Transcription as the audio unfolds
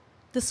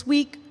This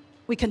week,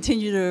 we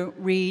continue to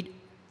read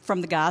from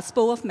the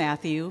Gospel of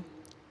Matthew,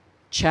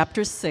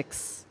 chapter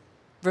 6,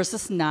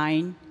 verses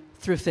 9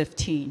 through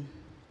 15.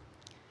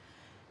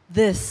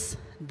 This,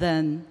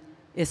 then,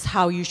 is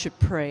how you should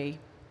pray.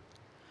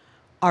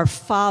 Our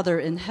Father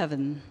in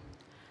heaven,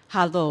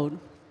 hallowed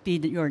be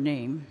your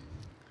name.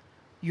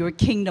 Your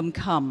kingdom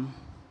come,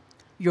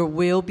 your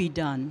will be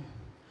done,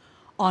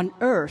 on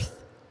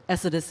earth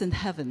as it is in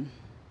heaven.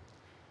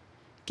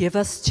 Give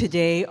us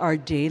today our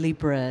daily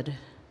bread,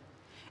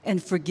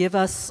 and forgive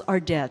us our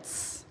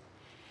debts,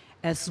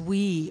 as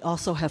we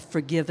also have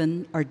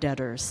forgiven our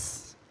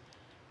debtors.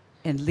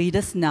 And lead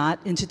us not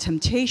into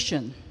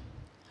temptation,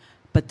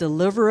 but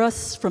deliver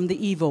us from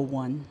the evil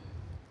one.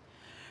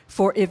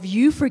 For if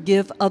you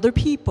forgive other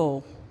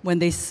people when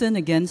they sin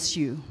against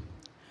you,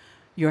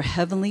 your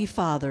heavenly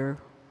Father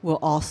will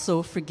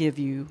also forgive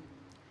you.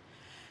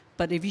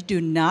 But if you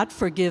do not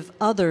forgive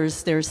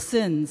others their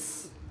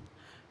sins,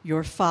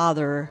 your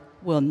Father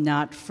will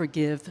not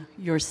forgive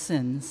your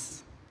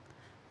sins.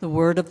 The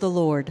word of the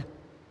Lord.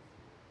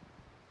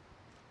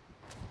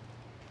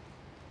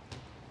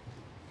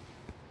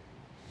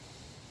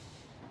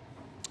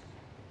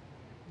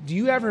 Do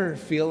you ever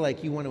feel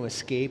like you want to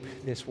escape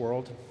this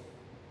world?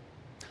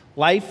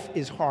 Life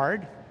is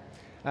hard.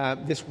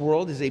 This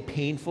world is a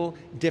painful,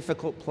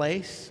 difficult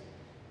place.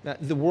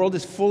 The world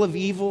is full of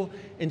evil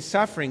and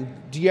suffering.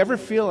 Do you ever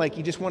feel like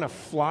you just want to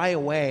fly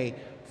away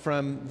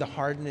from the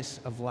hardness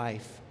of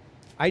life?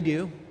 I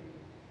do.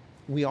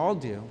 We all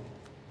do.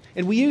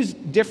 And we use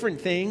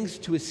different things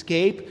to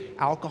escape: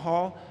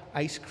 alcohol,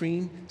 ice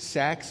cream,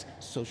 sex,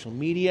 social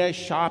media,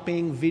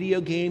 shopping,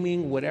 video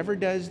gaming, whatever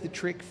does the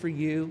trick for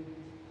you.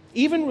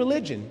 Even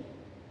religion.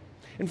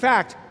 In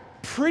fact,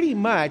 pretty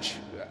much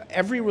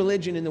every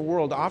religion in the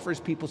world offers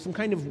people some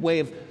kind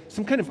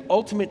of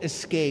ultimate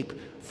escape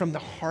from the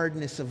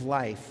hardness of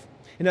life.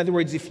 In other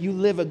words, if you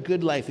live a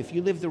good life, if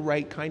you live the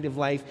right kind of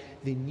life,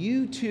 then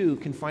you too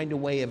can find a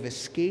way of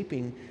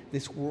escaping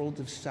this world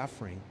of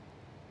suffering.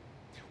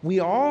 We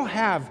all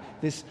have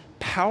this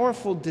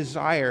powerful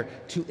desire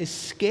to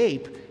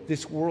escape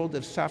this world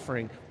of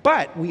suffering,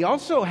 but we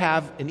also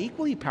have an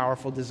equally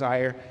powerful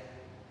desire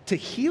to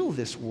heal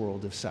this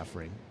world of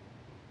suffering.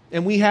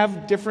 And we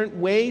have different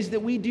ways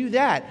that we do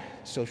that: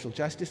 social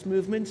justice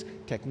movements,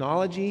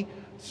 technology,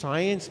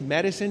 science,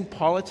 medicine,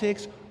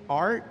 politics,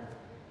 art.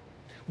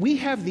 We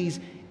have these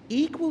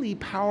equally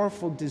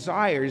powerful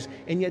desires,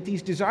 and yet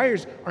these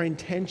desires are in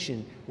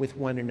tension with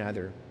one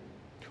another.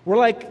 We're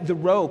like the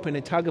rope in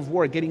a tug of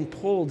war, getting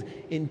pulled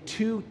in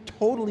two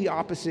totally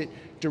opposite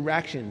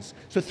directions.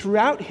 So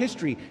throughout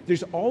history,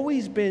 there's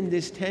always been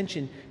this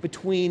tension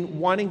between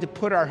wanting to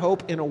put our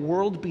hope in a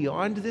world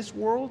beyond this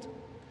world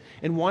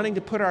and wanting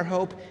to put our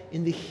hope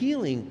in the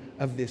healing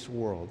of this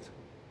world.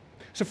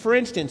 So for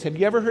instance, have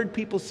you ever heard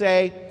people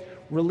say,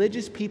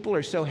 religious people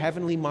are so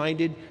heavenly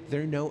minded,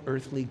 they're no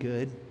earthly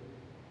good?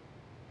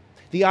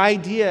 The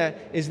idea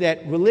is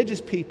that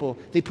religious people,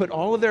 they put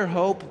all of their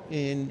hope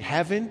in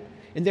heaven,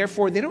 and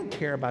therefore they don't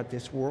care about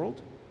this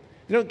world.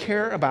 They don't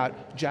care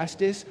about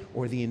justice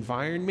or the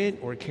environment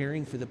or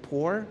caring for the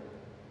poor.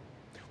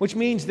 Which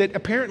means that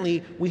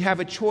apparently we have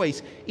a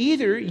choice.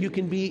 Either you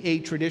can be a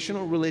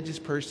traditional religious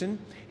person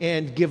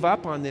and give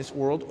up on this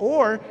world,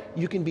 or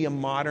you can be a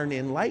modern,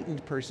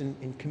 enlightened person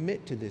and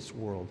commit to this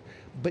world.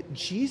 But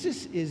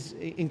Jesus is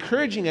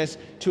encouraging us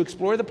to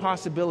explore the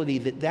possibility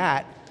that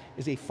that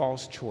is a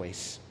false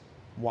choice.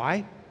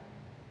 Why?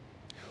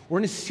 We're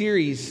in a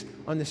series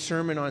on the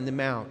Sermon on the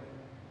Mount.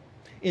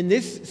 In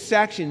this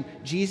section,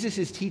 Jesus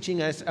is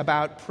teaching us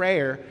about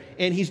prayer,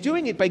 and he's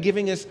doing it by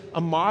giving us a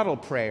model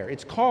prayer.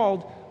 It's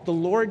called the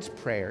Lord's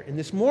Prayer. And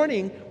this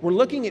morning, we're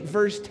looking at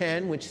verse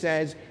 10, which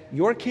says,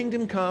 "Your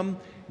kingdom come,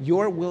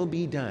 your will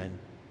be done."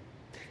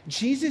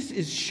 Jesus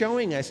is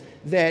showing us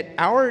that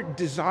our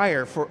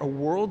desire for a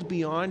world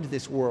beyond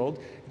this world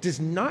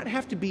does not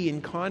have to be in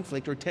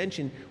conflict or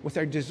tension with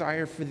our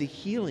desire for the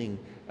healing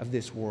of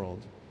this world.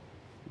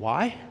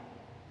 Why?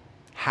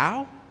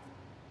 How?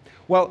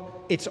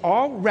 Well, it's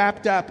all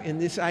wrapped up in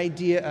this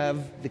idea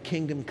of the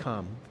kingdom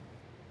come.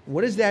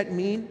 What does that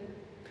mean?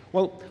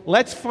 Well,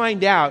 let's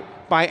find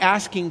out by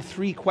asking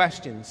three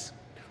questions.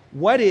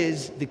 What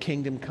is the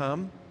kingdom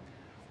come?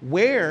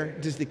 Where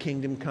does the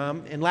kingdom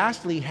come? And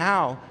lastly,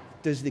 how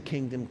does the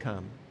kingdom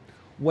come?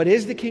 What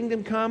is the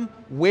kingdom come?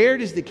 Where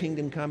does the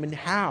kingdom come? And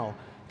how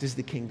does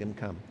the kingdom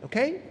come?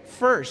 Okay?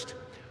 First,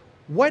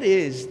 what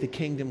is the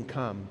kingdom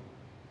come?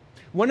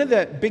 One of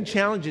the big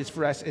challenges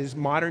for us as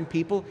modern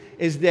people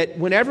is that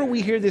whenever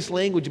we hear this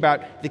language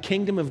about the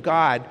kingdom of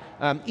God,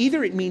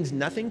 either it means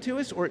nothing to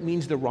us or it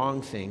means the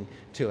wrong thing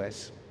to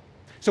us.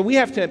 So we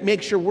have to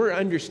make sure we're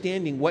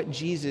understanding what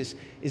Jesus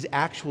is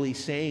actually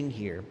saying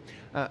here.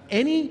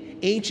 Any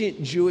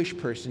ancient Jewish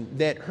person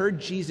that heard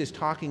Jesus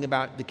talking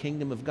about the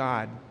kingdom of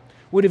God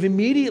would have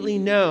immediately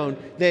known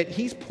that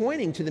he's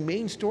pointing to the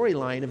main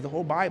storyline of the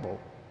whole Bible.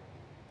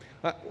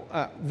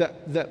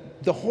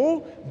 The whole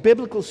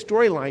biblical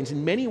storylines,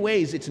 in many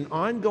ways, it's an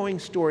ongoing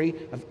story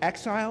of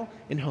exile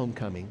and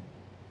homecoming.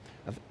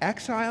 Of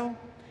exile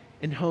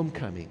and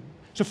homecoming.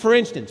 So for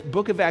instance,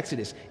 book of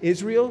Exodus,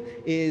 Israel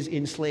is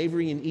in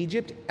slavery in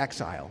Egypt,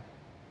 exile.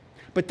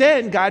 But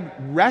then God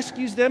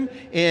rescues them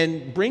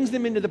and brings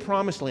them into the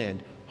promised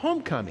land,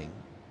 homecoming.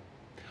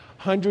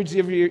 Hundreds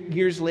of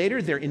years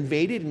later, they're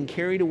invaded and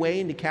carried away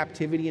into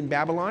captivity in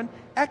Babylon,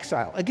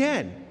 exile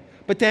again.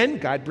 But then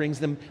God brings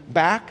them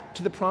back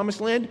to the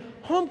promised land,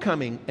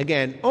 homecoming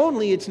again.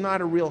 Only it's not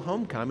a real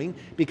homecoming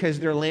because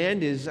their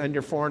land is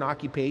under foreign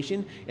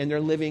occupation and they're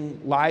living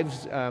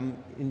lives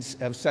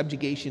of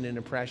subjugation and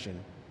oppression.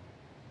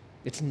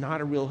 It's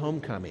not a real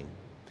homecoming.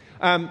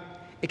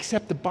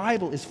 Except the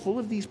Bible is full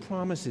of these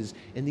promises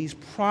and these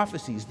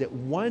prophecies that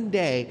one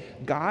day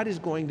God is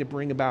going to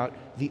bring about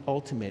the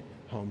ultimate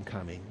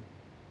homecoming.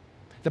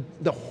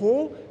 The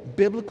whole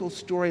biblical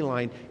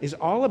storyline is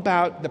all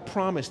about the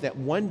promise that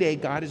one day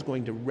God is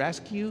going to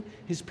rescue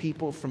his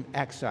people from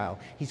exile.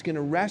 He's going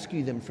to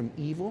rescue them from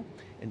evil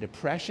and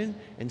oppression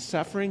and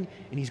suffering,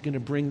 and he's going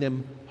to bring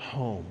them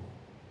home.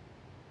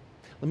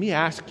 Let me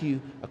ask you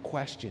a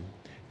question.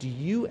 Do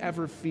you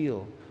ever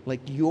feel like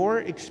your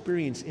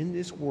experience in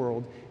this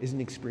world is an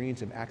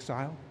experience of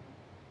exile?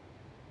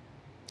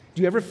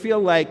 Do you ever feel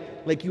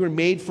like you were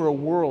made for a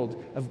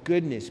world of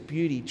goodness,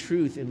 beauty,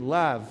 truth, and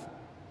love?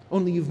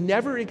 Only you've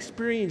never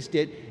experienced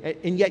it,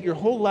 and yet your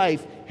whole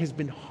life has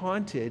been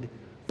haunted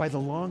by the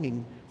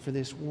longing for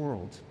this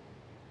world.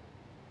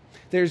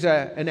 There's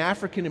an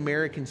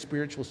African-American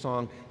spiritual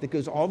song that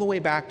goes all the way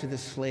back to the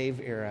slave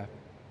era.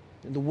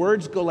 And the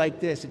words go like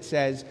this. It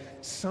says,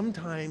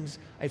 "Sometimes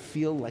I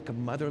feel like a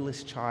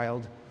motherless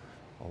child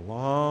a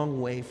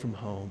long way from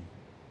home.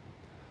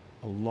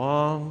 A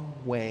long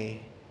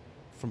way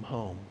from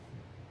home."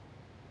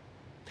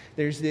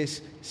 There's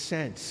this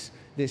sense,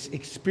 this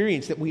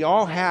experience that we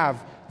all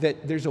have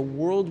that there's a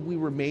world we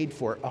were made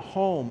for, a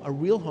home, a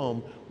real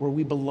home where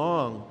we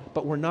belong,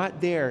 but we're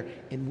not there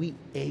and we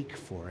ache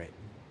for it.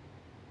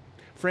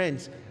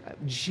 Friends,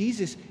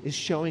 Jesus is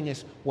showing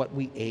us what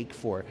we ache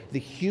for. The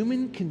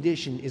human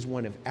condition is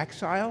one of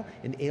exile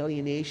and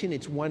alienation.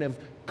 It's one of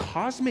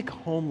cosmic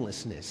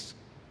homelessness.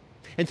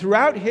 And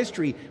throughout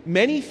history,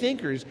 many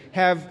thinkers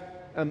have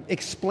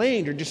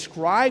explained or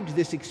described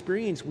this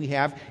experience we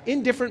have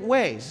in different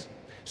ways.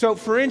 So,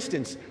 for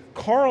instance,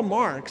 Karl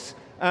Marx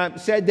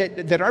said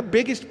that our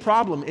biggest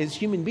problem as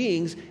human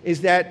beings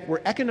is that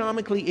we're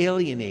economically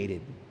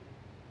alienated.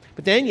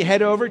 But then you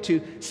head over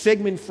to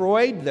Sigmund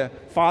Freud, the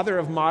father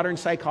of modern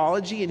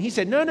psychology, and he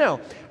said,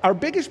 no, our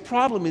biggest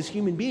problem as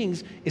human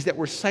beings is that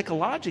we're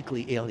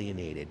psychologically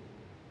alienated.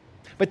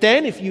 But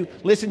then if you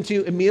listen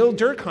to Emil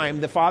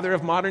Durkheim, the father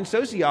of modern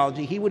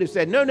sociology, he would have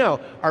said, no,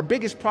 our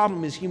biggest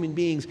problem as human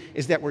beings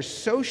is that we're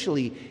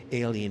socially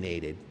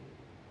alienated.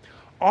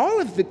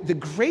 All of the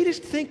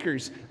greatest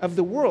thinkers of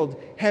the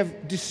world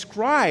have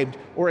described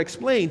or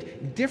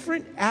explained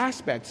different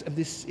aspects of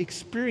this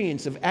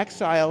experience of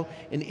exile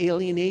and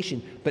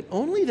alienation. But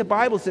only the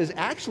Bible says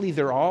actually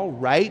they're all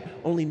right,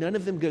 only none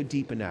of them go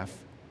deep enough.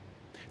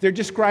 They're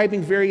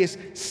describing various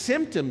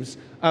symptoms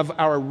of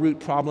our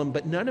root problem,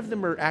 but none of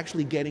them are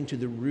actually getting to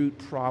the root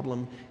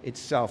problem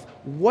itself.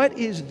 What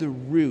is the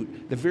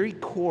root, the very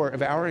core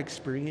of our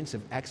experience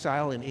of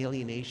exile and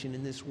alienation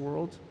in this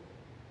world?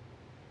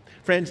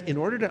 Friends, in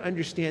order to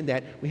understand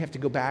that, we have to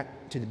go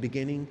back to the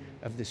beginning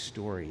of the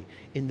story.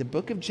 In the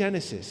book of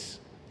Genesis,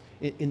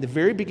 in the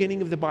very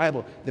beginning of the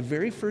Bible, the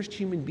very first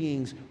human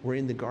beings were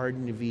in the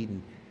Garden of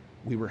Eden.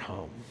 We were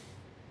home.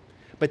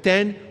 But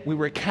then we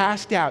were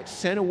cast out,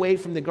 sent away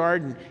from the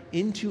garden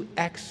into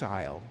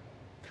exile.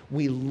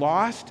 We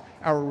lost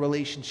our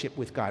relationship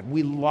with God.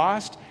 We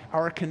lost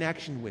our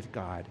connection with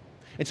God.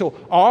 And so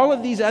all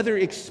of these other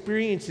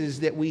experiences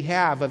that we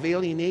have of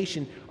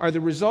alienation are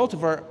the result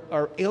of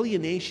our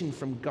alienation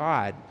from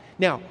God.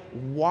 Now,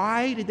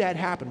 why did that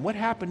happen? What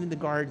happened in the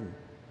garden?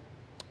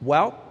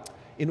 Well,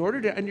 in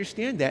order to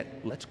understand that,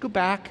 let's go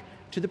back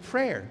to the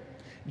prayer.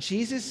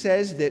 Jesus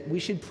says that we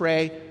should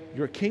pray,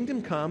 "Your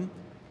kingdom come,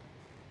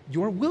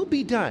 your will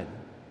be done."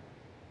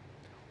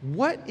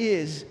 What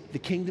is the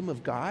kingdom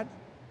of God?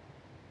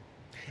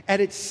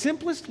 At its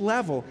simplest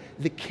level,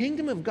 the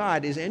kingdom of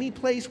God is any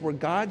place where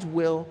God's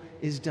will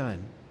is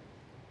done.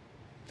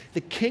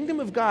 The kingdom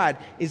of God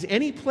is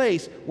any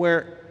place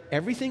where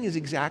everything is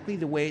exactly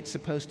the way it's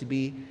supposed to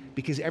be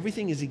because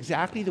everything is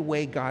exactly the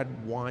way God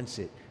wants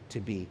it to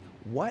be.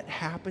 What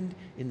happened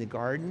in the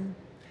garden?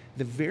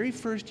 The very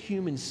first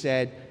human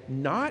said,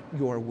 "Not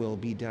your will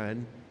be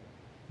done,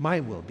 my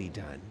will be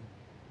done."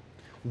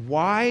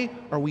 Why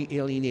are we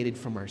alienated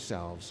from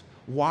ourselves?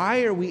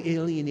 Why are we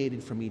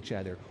alienated from each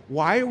other?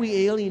 Why are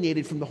we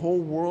alienated from the whole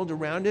world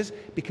around us?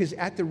 Because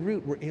at the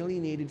root, we're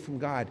alienated from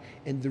God.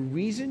 And the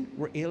reason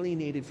we're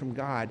alienated from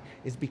God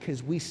is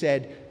because we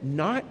said,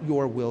 "Not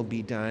your will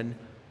be done,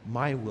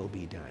 my will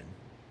be done."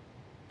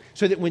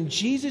 So that when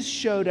Jesus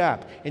showed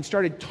up and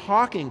started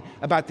talking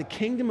about the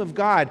kingdom of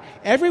God,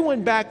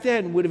 everyone back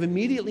then would have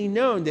immediately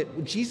known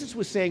that Jesus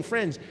was saying,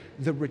 friends,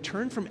 the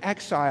return from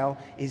exile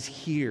is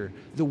here.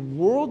 The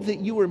world that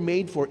you were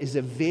made for is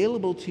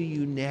available to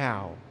you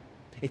now.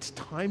 It's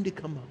time to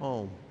come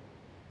home.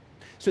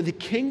 So the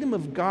kingdom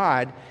of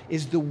God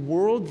is the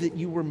world that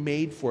you were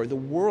made for, the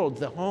world,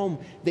 the home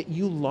that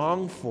you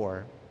long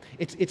for.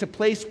 It's a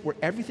place where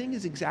everything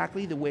is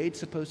exactly the way it's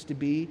supposed to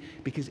be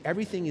because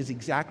everything is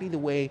exactly the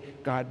way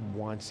God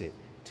wants it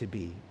to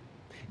be.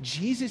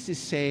 Jesus is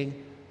saying,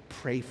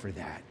 pray for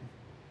that.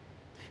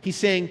 He's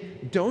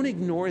saying, don't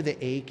ignore the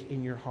ache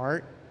in your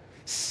heart.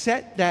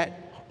 Set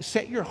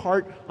your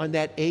heart on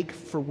that ache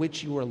for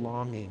which you are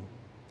longing.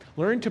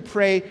 Learn to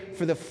pray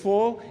for the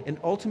full and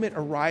ultimate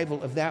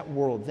arrival of that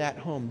world, that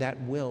home, that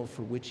will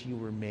for which you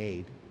were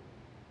made.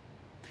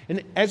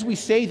 And as we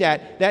say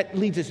that, that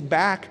leads us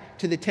back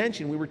to the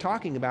tension we were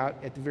talking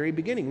about at the very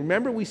beginning.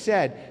 Remember, we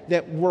said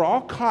that we're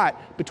all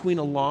caught between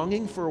a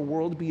longing for a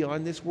world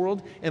beyond this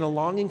world and a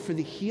longing for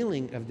the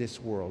healing of this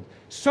world.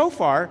 So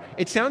far,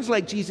 it sounds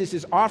like Jesus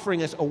is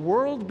offering us a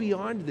world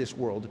beyond this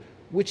world,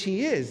 which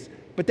he is.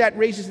 But that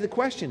raises the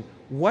question,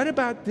 what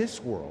about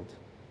this world?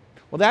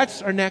 Well,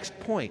 that's our next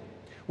point.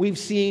 We've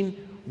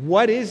seen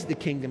what is the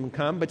kingdom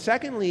come, but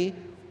secondly,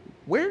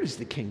 where does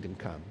the kingdom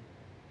come?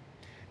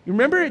 You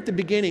remember at the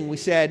beginning we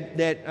said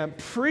that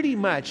pretty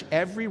much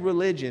every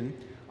religion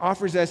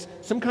offers us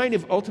some kind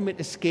of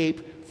ultimate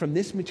escape from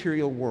this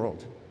material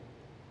world.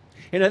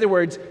 In other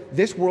words,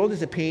 this world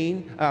is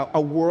a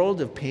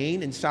world of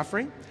pain and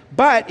suffering.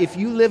 But if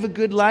you live a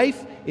good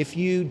life, if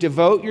you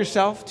devote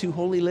yourself to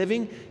holy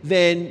living,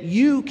 then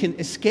you can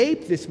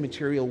escape this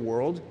material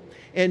world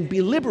and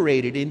be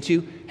liberated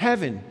into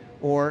heaven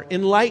or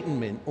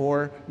enlightenment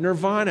or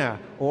nirvana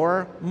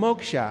or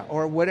moksha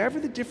or whatever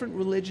the different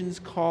religions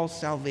call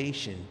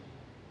salvation.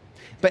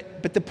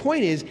 But the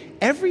point is,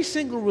 every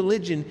single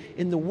religion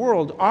in the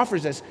world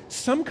offers us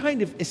some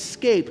kind of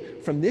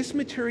escape from this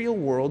material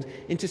world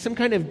into some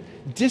kind of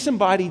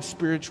disembodied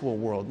spiritual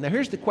world. Now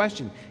here's the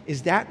question,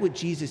 is that what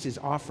Jesus is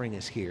offering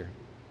us here?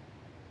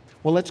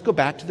 Well, let's go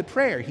back to the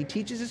prayer. He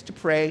teaches us to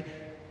pray,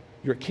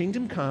 your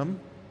kingdom come,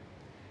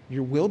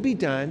 your will be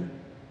done,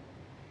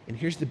 and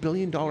here's the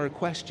billion-dollar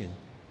question,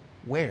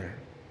 where?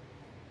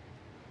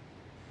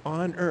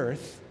 On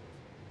earth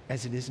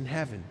as it is in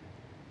heaven.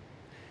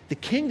 The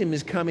kingdom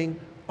is coming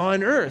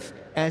on earth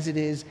as it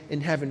is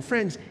in heaven.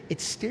 Friends,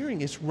 it's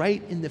staring us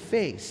right in the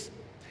face.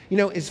 You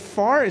know, as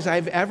far as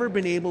I've ever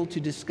been able to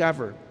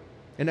discover,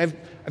 and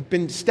I've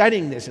been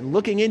studying this and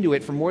looking into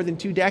it for more than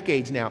 2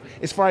 decades now,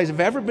 as far as I've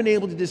ever been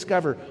able to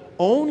discover,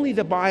 only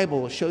the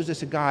Bible shows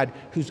us a God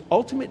whose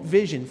ultimate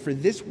vision for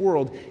this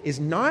world is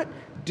not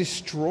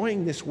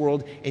destroying this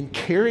world and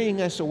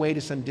carrying us away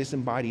to some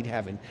disembodied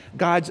heaven.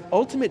 God's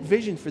ultimate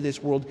vision for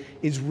this world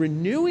is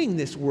renewing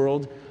this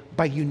world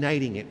by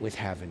uniting it with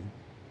heaven.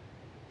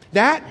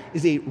 That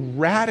is a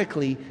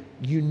radically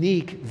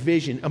unique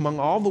vision among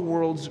all the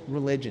world's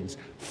religions.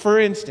 For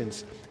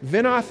instance,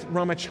 Vinoth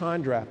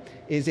Ramachandra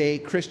is a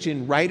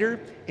Christian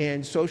writer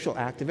and social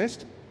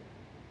activist.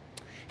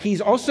 He's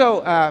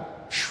also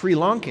Sri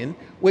Lankan,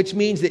 which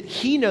means that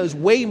he knows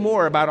way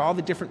more about all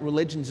the different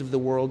religions of the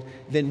world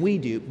than we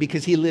do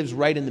because he lives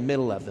right in the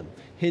middle of them.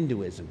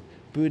 Hinduism,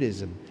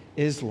 Buddhism,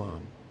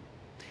 Islam.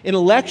 In a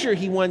lecture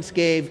he once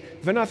gave,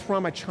 Vinoth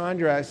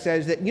Ramachandra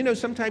says that, you know,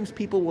 sometimes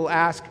people will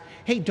ask,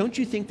 hey, don't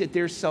you think that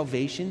there's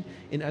salvation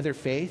in other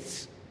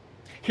faiths?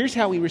 Here's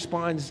how he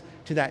responds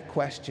to that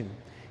question.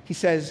 He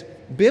says,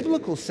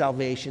 biblical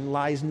salvation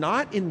lies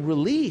not in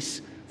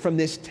release from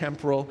this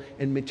temporal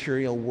and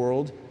material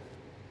world,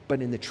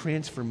 but in the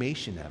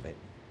transformation of it.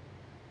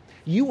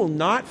 You will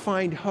not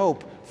find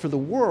hope for the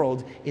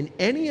world in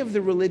any of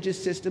the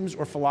religious systems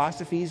or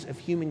philosophies of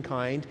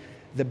humankind.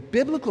 The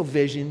biblical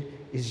vision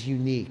is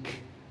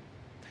unique.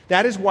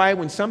 That is why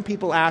when some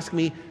people ask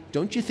me,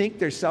 don't you think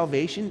there's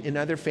salvation in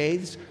other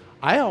faiths?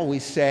 I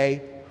always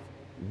say,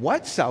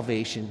 what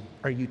salvation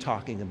are you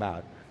talking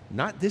about?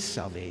 Not this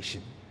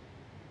salvation.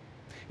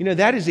 You know,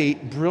 that is a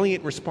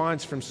brilliant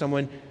response from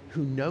someone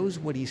who knows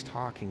what he's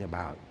talking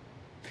about.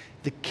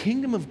 The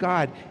kingdom of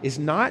God is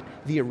not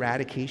the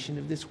eradication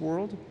of this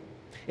world.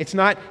 It's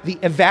not the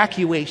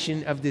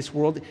evacuation of this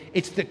world.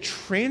 It's the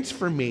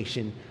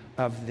transformation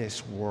of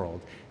this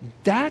world.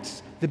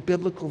 That's the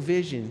biblical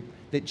vision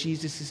that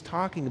Jesus is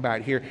talking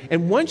about here.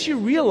 And once you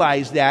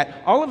realize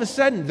that, all of a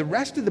sudden, the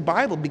rest of the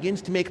Bible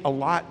begins to make a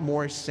lot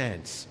more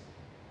sense.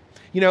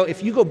 You know,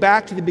 if you go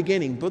back to the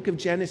beginning, book of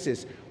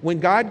Genesis,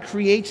 when God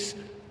creates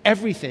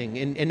everything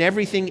and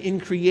everything in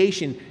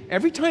creation,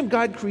 every time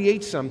God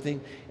creates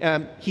something,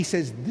 he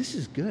says, this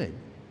is good.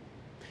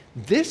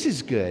 This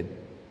is good.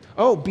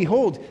 Oh,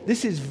 behold,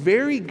 this is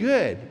very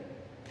good.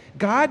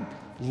 God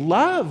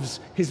loves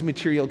his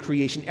material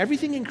creation.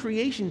 Everything in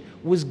creation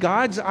was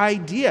God's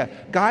idea.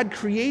 God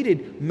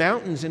created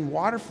mountains and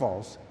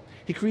waterfalls.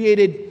 He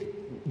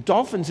created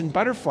dolphins and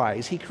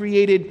butterflies. He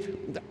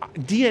created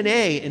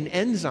DNA and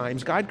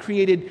enzymes. God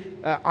created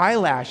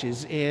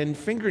eyelashes and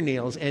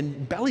fingernails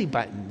and belly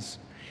buttons.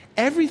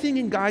 Everything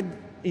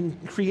in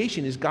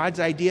creation is God's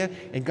idea,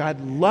 and God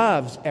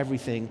loves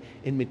everything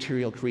in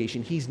material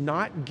creation. He's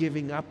not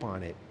giving up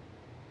on it.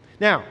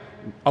 Now,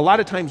 a lot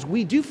of times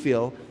we do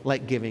feel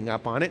like giving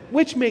up on it,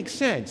 which makes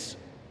sense.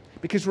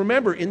 Because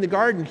remember, in the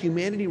garden,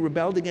 humanity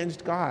rebelled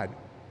against God.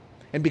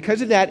 And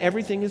because of that,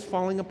 everything is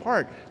falling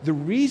apart. The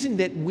reason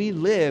that we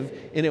live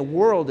in a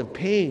world of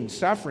pain,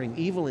 suffering,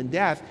 evil, and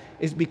death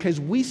is because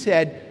we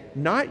said,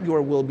 not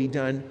your will be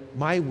done,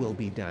 my will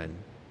be done.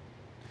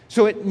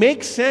 So it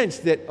makes sense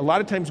that a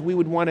lot of times we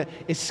would want to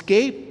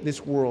escape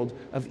this world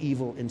of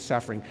evil and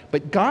suffering.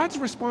 But God's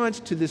response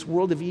to this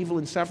world of evil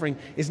and suffering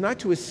is not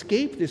to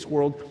escape this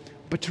world,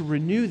 but to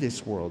renew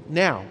this world.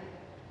 Now,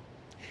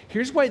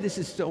 here's why this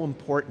is so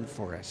important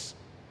for us.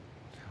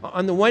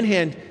 On the one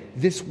hand,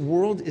 this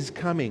world is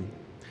coming.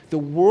 The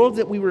world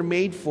that we were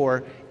made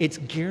for, it's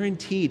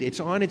guaranteed.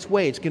 It's on its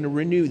way. It's going to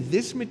renew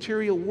this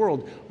material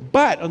world.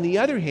 But on the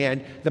other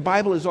hand, the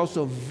Bible is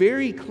also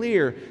very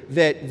clear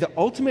that the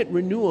ultimate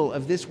renewal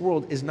of this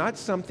world is not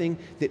something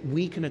that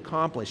we can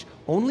accomplish.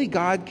 Only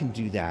God can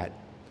do that.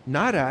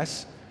 Not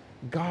us,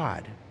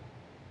 God.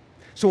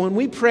 So when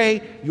we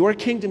pray, your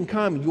kingdom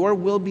come, your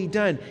will be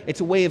done, it's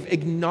a way of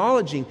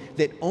acknowledging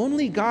that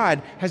only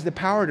God has the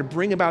power to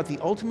bring about the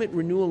ultimate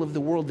renewal of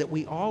the world that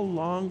we all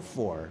long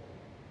for.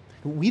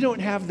 We don't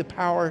have the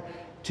power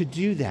to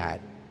do that.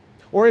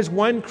 Or as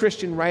one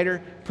Christian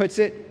writer puts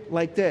it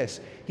like this,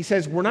 he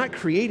says, we're not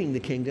creating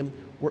the kingdom,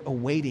 we're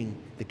awaiting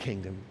the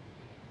kingdom.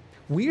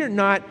 We are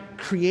not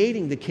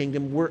creating the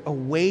kingdom, we're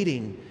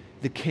awaiting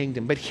the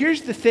kingdom. But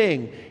here's the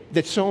thing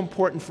that's so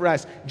important for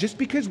us. Just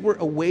because we're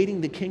awaiting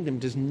the kingdom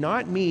does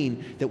not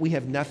mean that we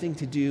have nothing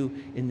to do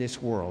in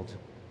this world.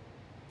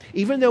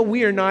 Even though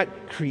we are not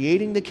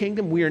creating the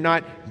kingdom, we are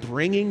not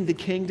bringing the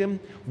kingdom,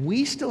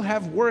 we still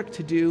have work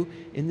to do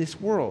in this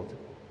world.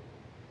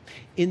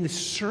 In the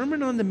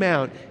Sermon on the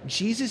Mount,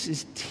 Jesus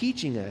is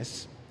teaching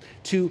us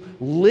to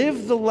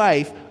live the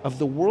life of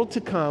the world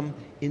to come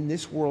in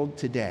this world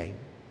today.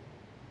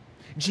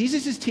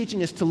 Jesus is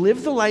teaching us to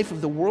live the life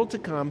of the world to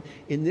come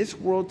in this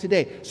world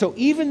today. So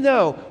even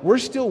though we're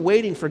still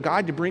waiting for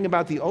God to bring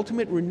about the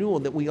ultimate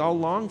renewal that we all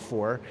long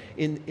for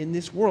in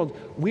this world,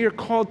 we are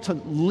called to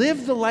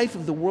live the life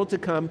of the world to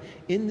come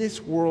in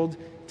this world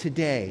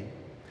today.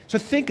 So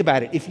think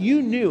about it. If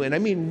you knew, and I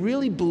mean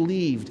really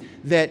believed,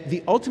 that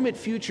the ultimate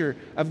future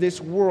of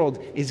this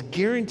world is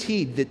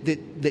guaranteed,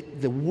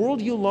 that the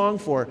world you long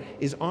for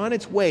is on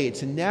its way,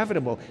 it's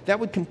inevitable, that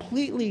would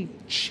completely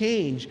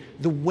change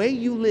the way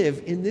you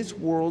live in this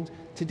world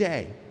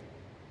today.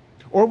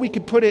 Or we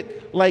could put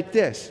it like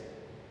this.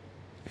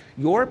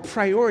 Your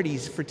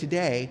priorities for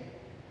today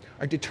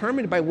are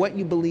determined by what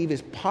you believe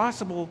is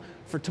possible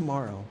for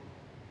tomorrow.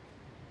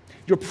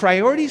 Your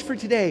priorities for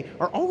today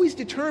are always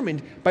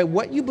determined by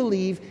what you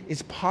believe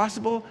is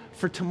possible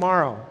for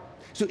tomorrow.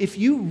 So if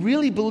you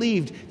really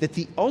believed that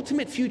the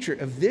ultimate future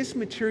of this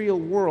material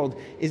world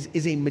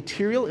is a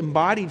material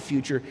embodied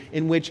future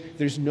in which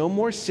there's no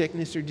more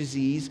sickness or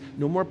disease,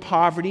 no more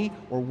poverty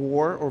or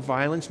war or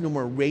violence, no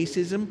more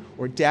racism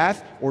or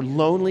death or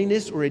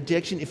loneliness or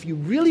addiction, if you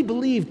really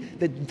believed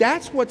that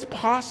that's what's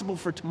possible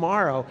for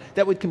tomorrow,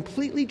 that would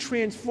completely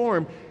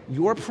transform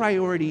your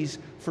priorities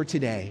for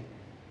today.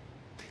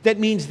 That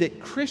means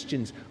that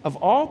Christians of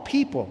all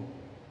people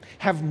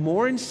have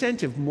more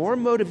incentive, more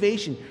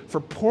motivation for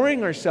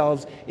pouring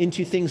ourselves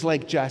into things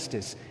like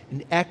justice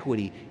and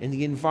equity and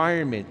the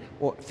environment,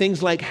 or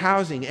things like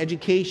housing,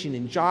 education,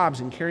 and jobs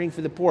and caring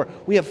for the poor.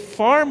 We have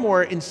far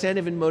more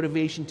incentive and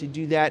motivation to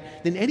do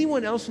that than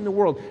anyone else in the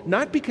world,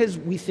 not because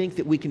we think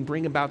that we can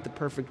bring about the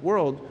perfect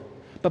world,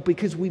 but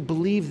because we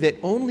believe that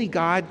only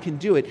God can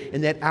do it,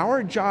 and that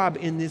our job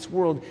in this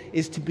world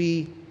is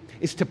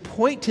to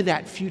point to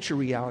that future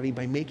reality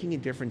by making a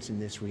difference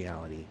in this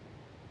reality.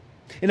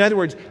 In other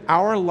words,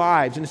 our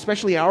lives, and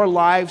especially our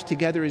lives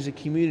together as a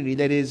community,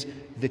 that is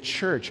the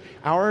church,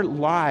 our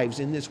lives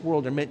in this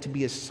world are meant to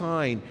be a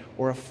sign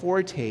or a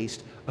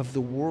foretaste of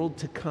the world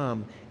to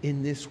come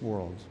in this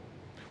world.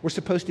 We're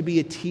supposed to be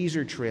a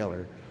teaser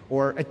trailer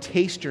or a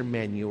taster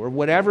menu or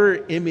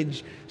whatever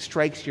image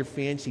strikes your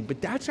fancy, but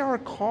that's our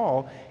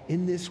call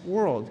in this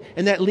world.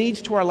 And that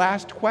leads to our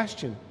last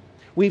question.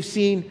 We've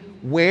seen,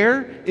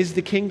 where is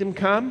the kingdom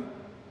come?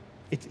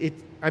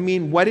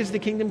 What is the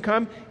kingdom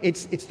come?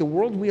 It's the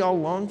world we all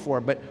long for.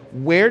 But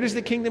where does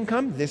the kingdom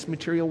come? This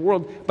material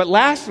world. But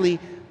lastly,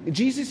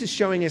 Jesus is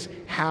showing us,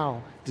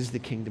 how does the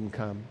kingdom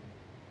come?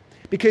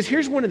 Because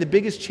here's one of the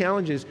biggest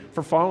challenges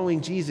for following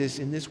Jesus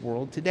in this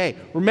world today.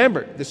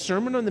 Remember, the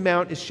Sermon on the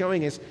Mount is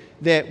showing us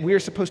that we are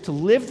supposed to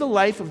live the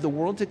life of the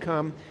world to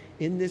come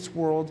in this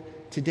world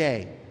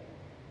today.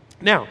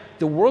 Now,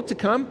 the world to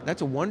come,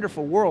 that's a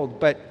wonderful world,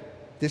 but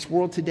this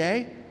world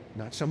today,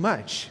 not so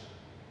much.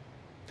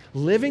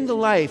 Living the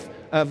life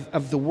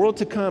of the world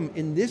to come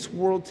in this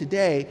world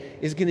today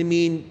is going to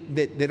mean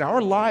that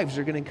our lives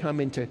are going to come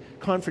into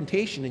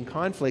confrontation and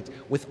conflict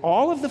with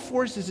all of the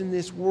forces in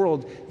this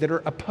world that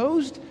are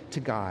opposed to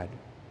God.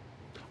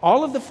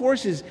 All of the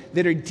forces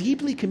that are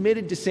deeply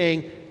committed to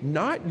saying,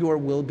 not your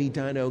will be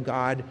done, O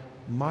God,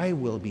 my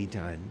will be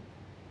done.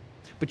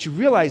 But you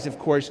realize, of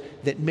course,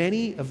 that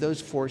many of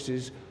those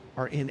forces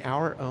are in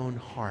our own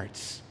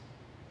hearts.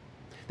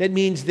 That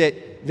means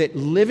that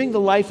living the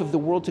life of the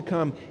world to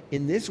come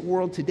in this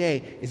world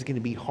today is going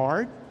to be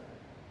hard,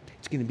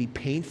 it's going to be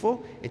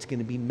painful, it's going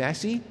to be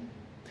messy,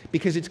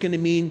 because it's going to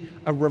mean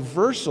a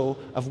reversal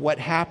of what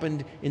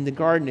happened in the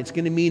garden. It's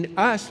going to mean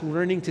us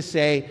learning to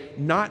say,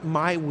 not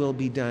my will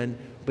be done,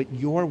 but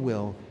your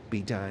will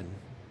be done.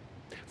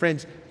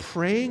 Friends,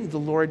 praying the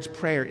Lord's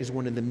Prayer is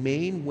one of the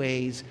main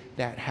ways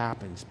that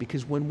happens,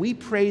 because when we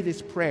pray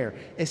this prayer,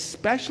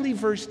 especially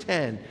verse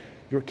 10,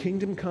 your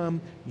kingdom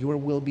come, your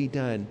will be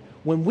done.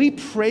 When we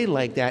pray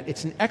like that,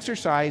 it's an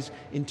exercise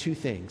in two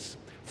things.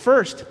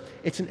 First,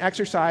 it's an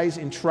exercise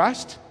in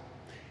trust.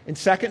 And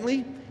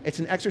secondly, it's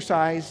an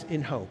exercise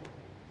in hope.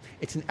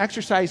 It's an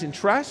exercise in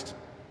trust,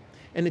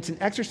 and it's an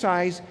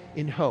exercise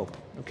in hope.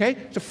 Okay?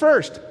 So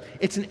first,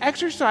 it's an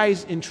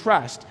exercise in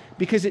trust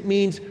because it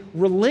means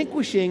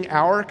relinquishing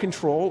our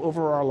control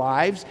over our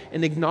lives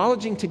and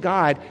acknowledging to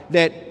God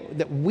that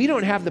we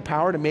don't have the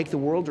power to make the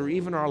world or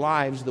even our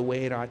lives the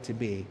way it ought to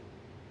be.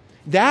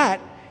 That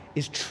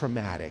is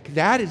traumatic.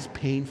 That is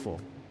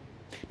painful.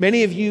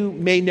 Many of you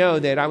may know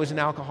that I was an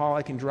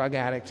alcoholic and drug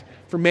addict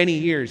for many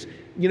years.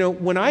 You know,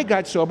 when I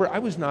got sober, I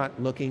was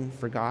not looking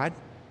for God.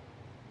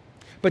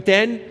 But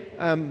then,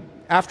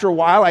 after a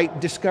while, I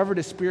discovered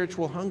a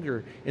spiritual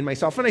hunger in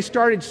myself, and I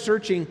started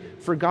searching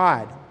for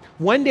God.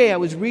 One day, I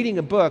was reading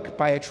a book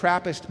by a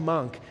Trappist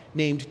monk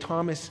named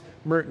Thomas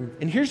Merton,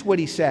 and here's what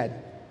he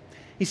said.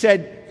 He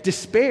said,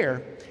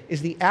 "Despair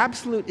is the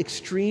absolute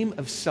extreme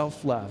of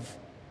self-love.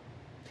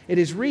 It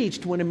is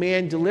reached when a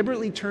man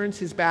deliberately turns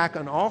his back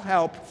on all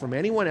help from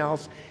anyone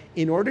else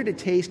in order to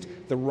taste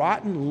the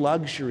rotten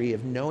luxury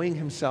of knowing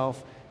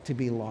himself to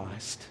be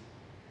lost.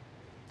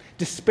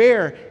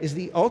 Despair is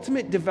the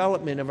ultimate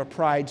development of a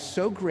pride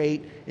so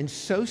great and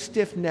so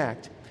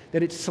stiff-necked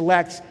that it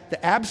selects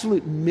the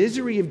absolute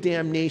misery of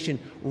damnation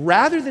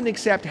rather than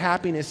accept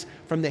happiness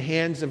from the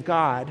hands of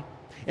God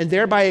and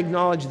thereby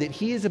acknowledge that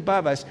He is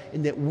above us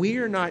and that we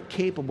are not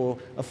capable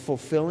of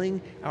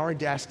fulfilling our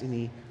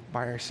destiny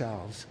by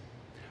ourselves."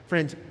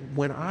 Friends,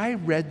 when I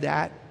read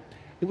that,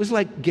 it was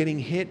like getting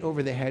hit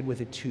over the head with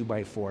a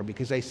 2x4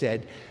 because I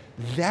said,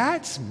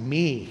 that's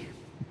me.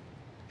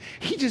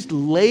 He just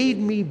laid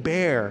me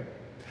bare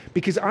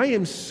because I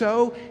am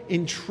so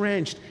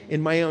entrenched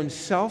in my own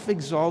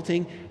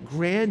self-exalting,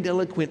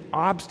 grandiloquent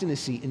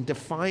obstinacy and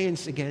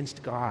defiance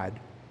against God.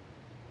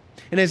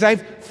 And as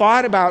I've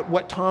thought about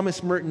what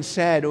Thomas Merton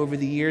said over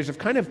the years, I've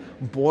kind of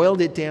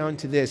boiled it down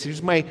to this.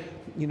 Here's my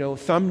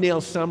thumbnail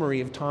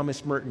summary of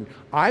Thomas Merton.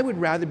 I would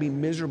rather be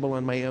miserable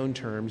on my own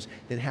terms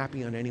than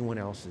happy on anyone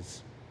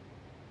else's.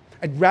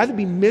 I'd rather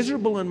be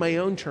miserable on my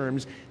own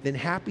terms than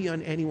happy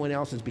on anyone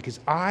else's because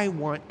I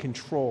want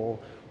control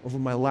over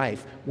my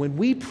life. When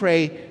we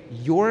pray,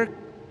 your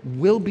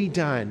will be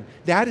done,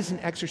 that is an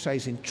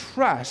exercise in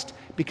trust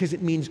because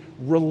it means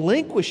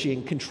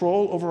relinquishing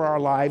control over our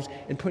lives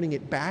and putting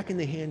it back in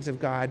the hands of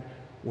God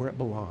where it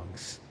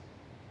belongs.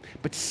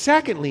 But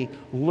secondly,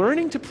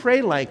 learning to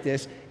pray like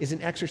this is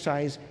an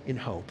exercise in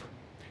hope.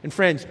 And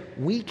friends,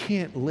 we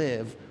can't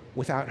live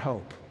without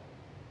hope.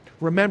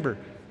 Remember,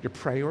 your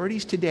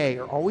priorities today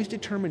are always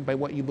determined by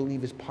what you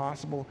believe is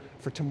possible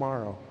for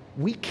tomorrow.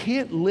 We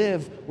can't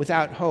live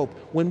without hope.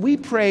 When we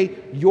pray,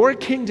 your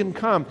kingdom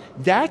come,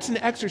 that's an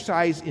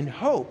exercise in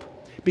hope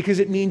because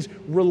it means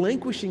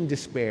relinquishing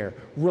despair,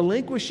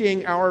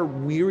 relinquishing our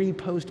weary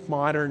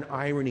postmodern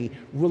irony,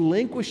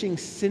 relinquishing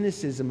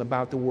cynicism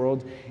about the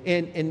world,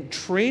 and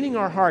training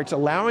our hearts,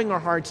 allowing our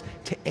hearts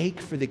to ache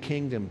for the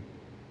kingdom,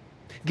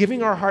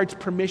 giving our hearts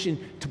permission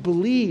to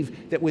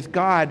believe that with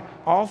God,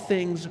 all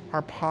things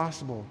are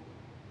possible.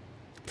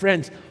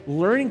 Friends,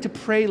 learning to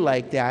pray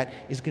like that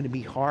is going to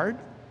be hard.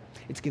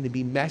 It's going to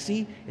be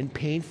messy and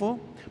painful,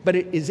 but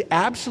it is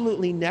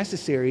absolutely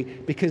necessary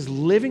because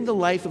living the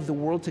life of the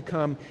world to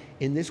come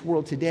in this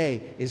world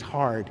today is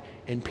hard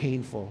and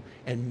painful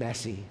and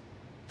messy.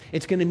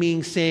 It's going to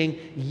mean saying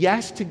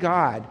yes to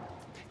God,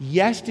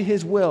 yes to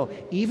His will,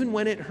 even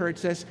when it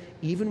hurts us,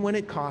 even when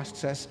it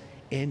costs us,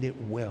 and it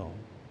will.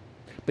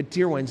 But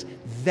dear ones,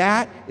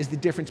 that is the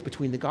difference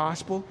between the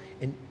gospel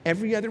and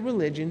every other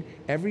religion,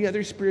 every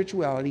other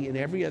spirituality, and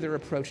every other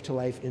approach to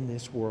life in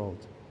this world.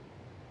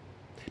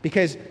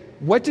 Because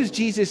what does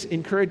Jesus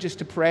encourage us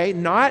to pray?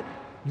 Not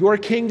your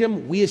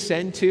kingdom we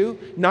ascend to,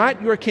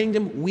 not your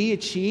kingdom we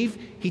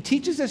achieve. He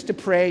teaches us to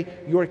pray,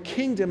 your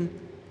kingdom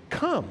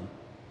come.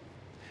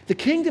 The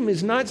kingdom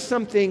is not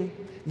something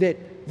that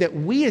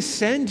we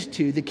ascend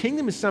to. The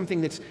kingdom is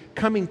something that's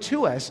coming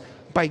to us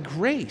by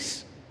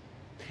grace.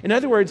 In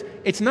other words,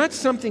 it's not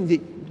something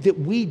that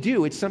we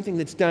do. It's something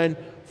that's done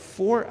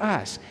for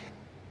us.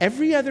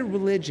 Every other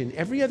religion,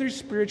 every other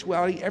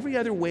spirituality, every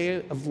other way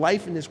of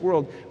life in this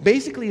world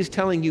basically is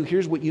telling you,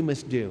 here's what you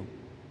must do.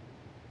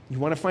 You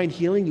want to find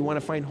healing? You want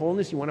to find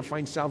wholeness? You want to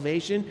find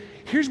salvation?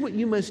 Here's what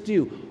you must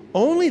do.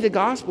 Only the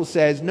gospel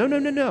says,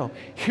 no.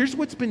 Here's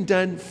what's been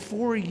done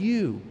for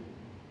you.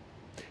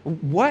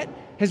 What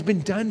has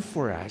been done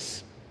for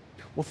us?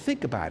 Well,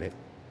 think about it.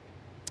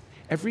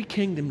 Every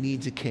kingdom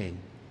needs a king.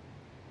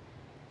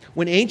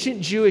 When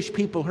ancient Jewish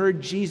people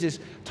heard Jesus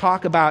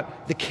talk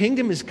about the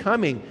kingdom is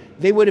coming,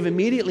 they would have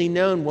immediately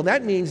known, well,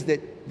 that means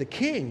that the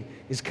king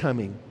is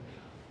coming.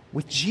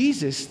 With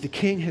Jesus, the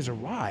king has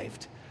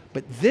arrived.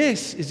 But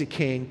this is a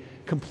king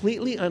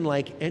completely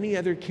unlike any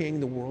other king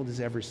the world has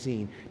ever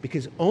seen,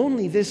 because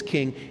only this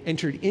king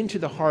entered into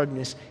the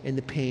hardness and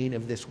the pain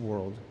of this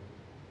world.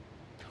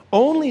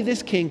 Only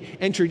this king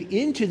entered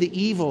into the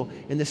evil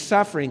and the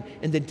suffering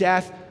and the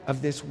death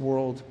of this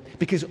world,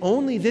 because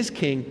only this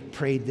king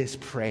prayed this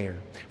prayer.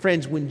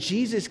 Friends, when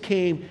Jesus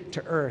came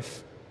to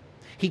earth,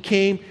 he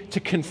came to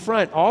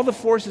confront all the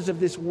forces of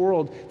this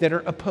world that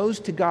are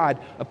opposed to God,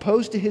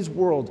 opposed to his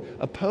world,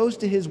 opposed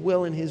to his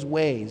will and his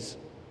ways.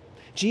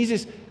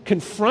 Jesus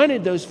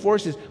confronted those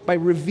forces by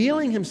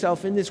revealing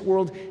himself in this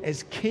world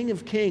as King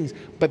of Kings.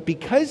 But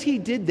because he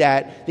did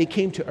that, they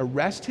came to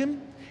arrest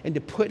him and to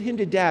put him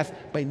to death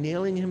by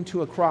nailing him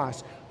to a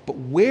cross. But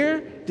where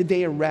did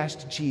they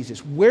arrest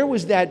Jesus? Where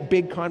was that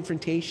big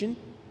confrontation?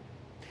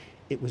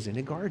 It was in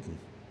a garden.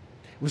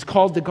 It was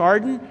called the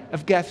Garden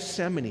of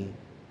Gethsemane.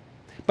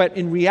 But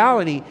in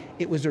reality,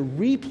 it was a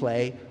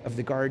replay of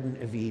the Garden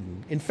of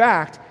Eden. In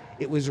fact,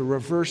 it was a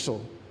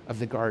reversal of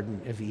the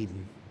Garden of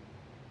Eden.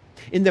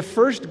 In the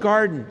first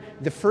garden,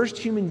 the first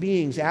human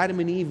beings, Adam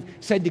and Eve,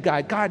 said to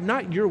God, God,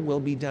 not your will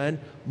be done,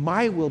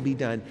 my will be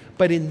done.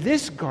 But in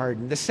this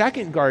garden, the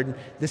second Adam,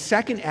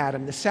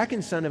 the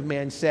second Son of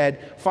Man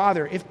said,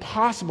 Father, if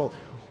possible,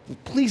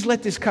 please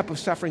let this cup of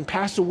suffering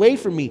pass away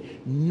from me.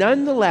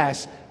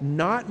 Nonetheless,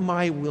 not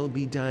my will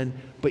be done,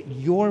 but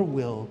your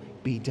will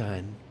be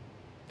done.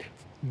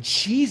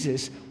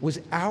 Jesus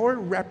was our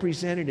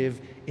representative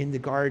in the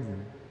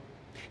garden.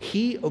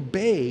 He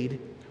obeyed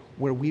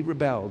where we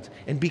rebelled.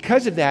 And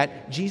because of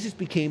that, Jesus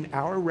became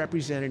our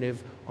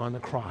representative on the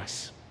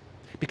cross.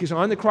 Because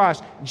on the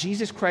cross,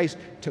 Jesus Christ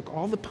took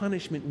all the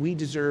punishment we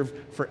deserve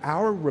for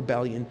our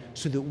rebellion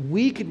so that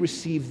we could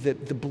receive the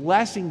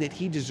blessing that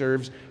he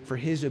deserves for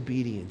his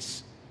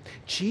obedience.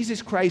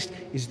 Jesus Christ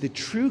is the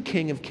true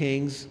King of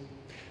Kings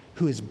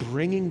who is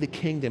bringing the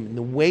kingdom. And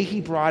the way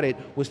he brought it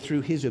was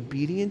through his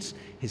obedience,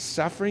 his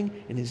suffering,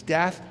 and his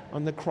death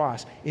on the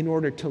cross in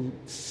order to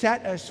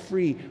set us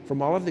free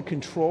from all of the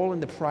control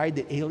and the pride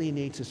that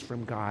alienates us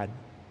from God.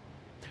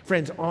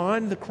 Friends,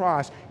 on the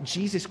cross,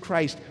 Jesus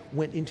Christ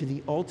went into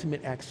the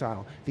ultimate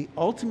exile, the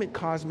ultimate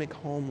cosmic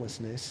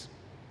homelessness,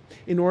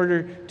 in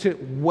order to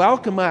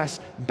welcome us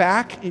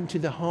back into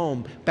the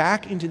home,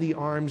 back into the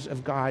arms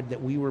of God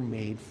that we were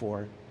made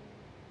for,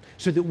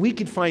 so that we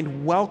could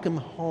find welcome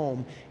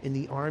home in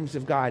the arms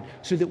of God,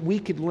 so that we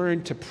could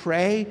learn to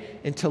pray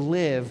and to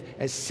live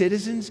as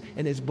citizens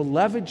and as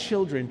beloved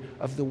children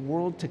of the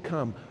world to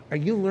come. Are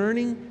you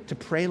learning to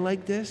pray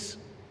like this?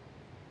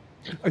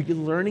 Are you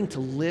learning to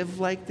live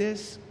like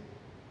this?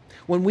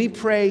 When we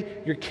pray,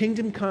 your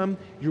kingdom come,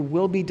 your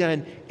will be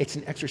done, it's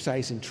an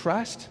exercise in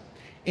trust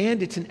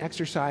and it's an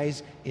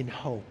exercise in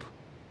hope.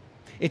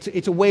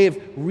 It's a way of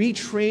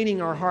retraining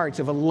our hearts,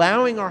 of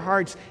allowing our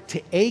hearts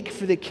to ache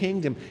for the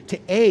kingdom, to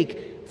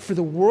ache for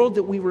the world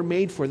that we were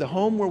made for, the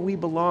home where we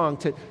belong,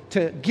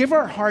 to give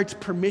our hearts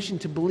permission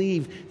to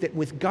believe that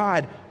with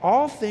God,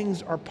 all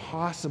things are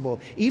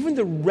possible. Even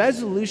the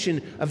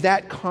resolution of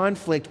that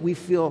conflict we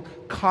feel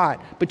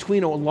caught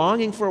between a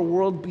longing for a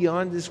world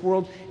beyond this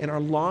world and our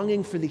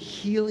longing for the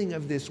healing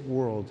of this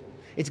world.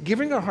 It's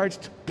giving our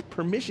hearts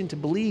permission to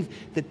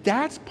believe that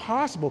that's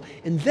possible,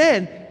 and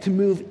then to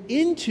move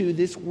into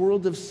this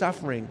world of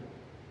suffering,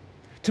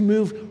 to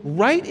move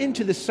right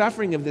into the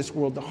suffering of this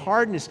world, the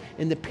hardness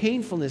and the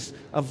painfulness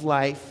of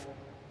life,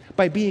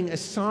 by being a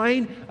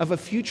sign of a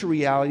future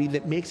reality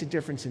that makes a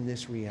difference in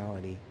this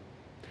reality.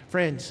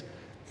 Friends,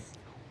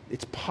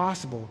 it's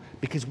possible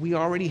because we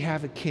already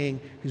have a king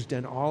who's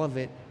done all of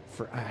it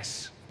for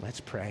us. Let's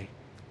pray.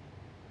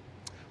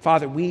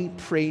 Father, we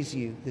praise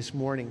you this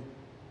morning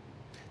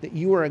that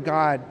you are a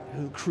God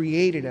who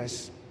created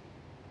us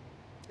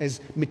as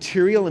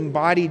material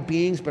embodied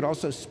beings, but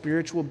also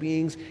spiritual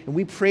beings. And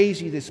we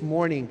praise you this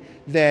morning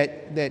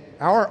that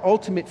our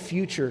ultimate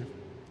future,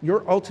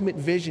 your ultimate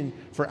vision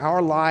for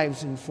our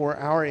lives and for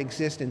our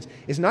existence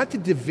is not the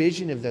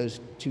division of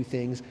those two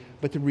things,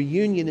 but the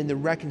reunion and the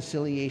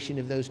reconciliation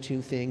of those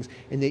two things.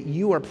 And that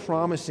you are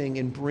promising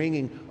and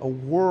bringing a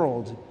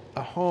world,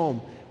 a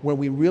home where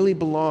we really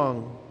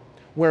belong,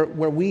 where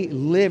we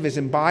live as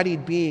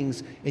embodied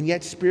beings and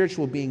yet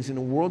spiritual beings in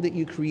a world that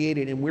you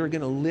created, and we're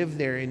going to live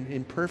there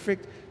in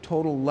perfect,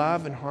 total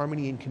love and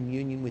harmony and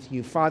communion with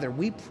you. Father,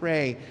 we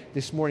pray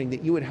this morning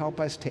that you would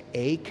help us to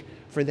ache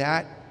for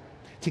that,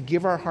 to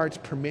give our hearts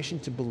permission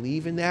to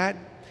believe in that,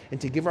 and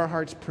to give our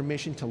hearts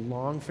permission to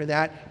long for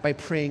that by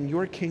praying,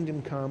 your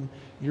kingdom come,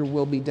 your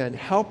will be done.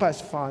 Help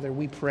us, Father,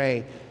 we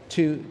pray,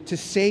 to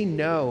say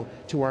no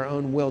to our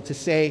own will, to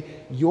say,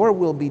 your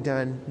will be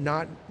done,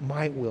 not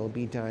my will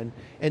be done.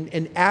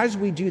 And as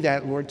we do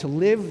that, Lord, to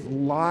live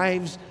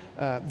lives,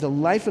 the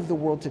life of the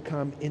world to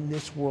come in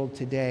this world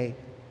today,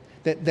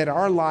 that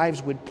our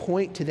lives would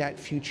point to that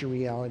future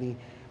reality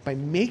by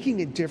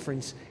making a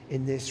difference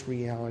in this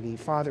reality.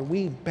 Father,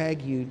 we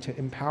beg you to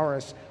empower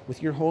us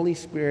with your Holy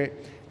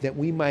Spirit that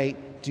we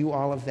might do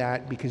all of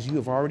that, because you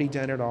have already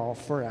done it all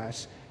for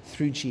us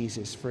through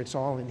Jesus. For it's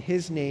all in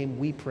his name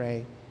we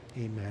pray.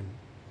 Amen.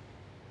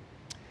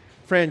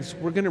 Friends,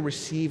 we're going to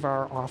receive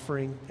our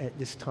offering at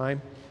this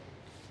time.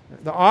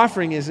 The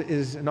offering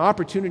is an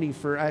opportunity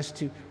for us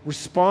to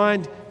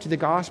respond to the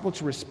gospel,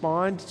 to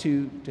respond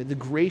to the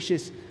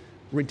gracious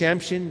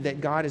redemption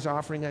that God is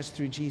offering us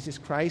through Jesus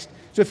Christ.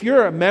 So if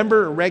you're a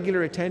member, a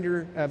regular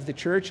attender of the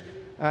church,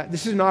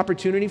 this is an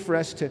opportunity for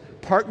us to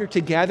partner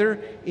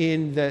together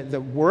in the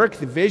work,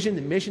 the vision,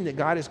 the mission that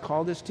God has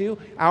called us to.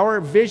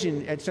 Our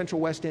vision at Central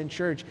West End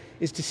Church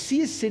is to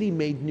see a city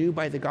made new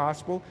by the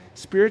gospel,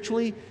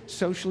 spiritually,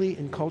 socially,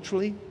 and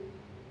culturally.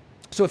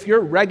 So if you're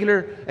a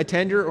regular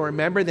attender or a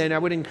member, then I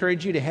would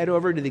encourage you to head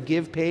over to the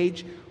Give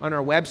page on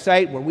our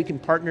website where we can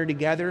partner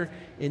together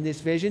in this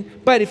vision.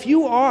 But if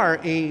you are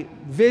a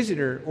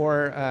visitor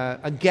or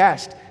a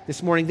guest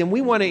this morning, then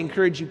we want to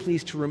encourage you,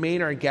 please, to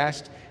remain our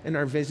guest and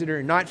our visitor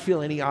and not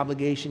feel any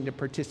obligation to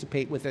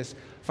participate with us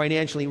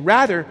financially.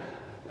 Rather,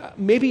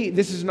 maybe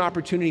this is an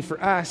opportunity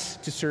for us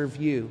to serve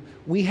you.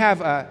 We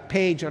have a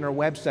page on our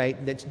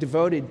website that's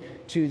devoted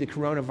to the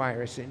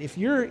coronavirus. And if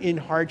you're in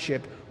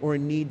hardship or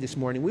in need this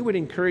morning, we would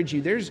encourage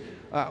you. There's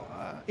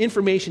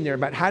information there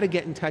about how to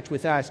get in touch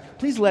with us.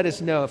 Please let us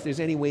know if there's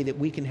any way that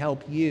we can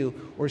help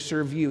you or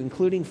serve you,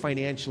 including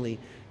financially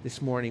this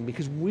morning,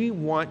 because we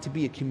want to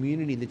be a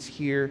community that's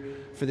here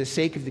for the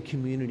sake of the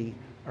community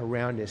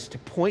around us, to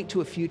point to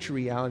a future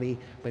reality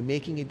by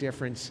making a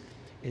difference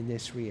in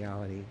this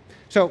reality.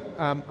 So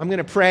I'm going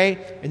to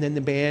pray, and then the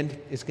band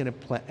is going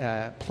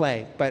to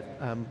play. But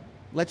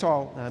let's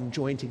all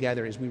join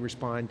together as we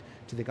respond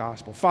to the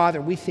gospel. Father,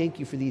 we thank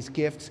you for these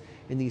gifts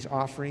and these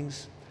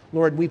offerings.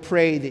 Lord, we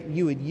pray that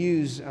you would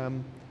use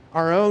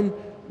our own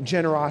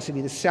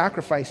generosity, the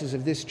sacrifices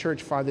of this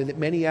church, Father, that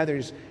many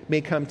others may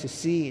come to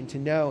see and to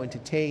know and to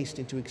taste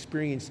and to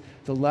experience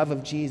the love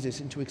of Jesus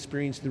and to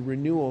experience the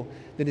renewal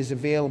that is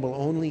available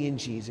only in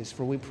Jesus.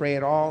 For we pray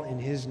it all in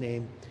his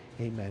name.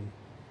 Amen.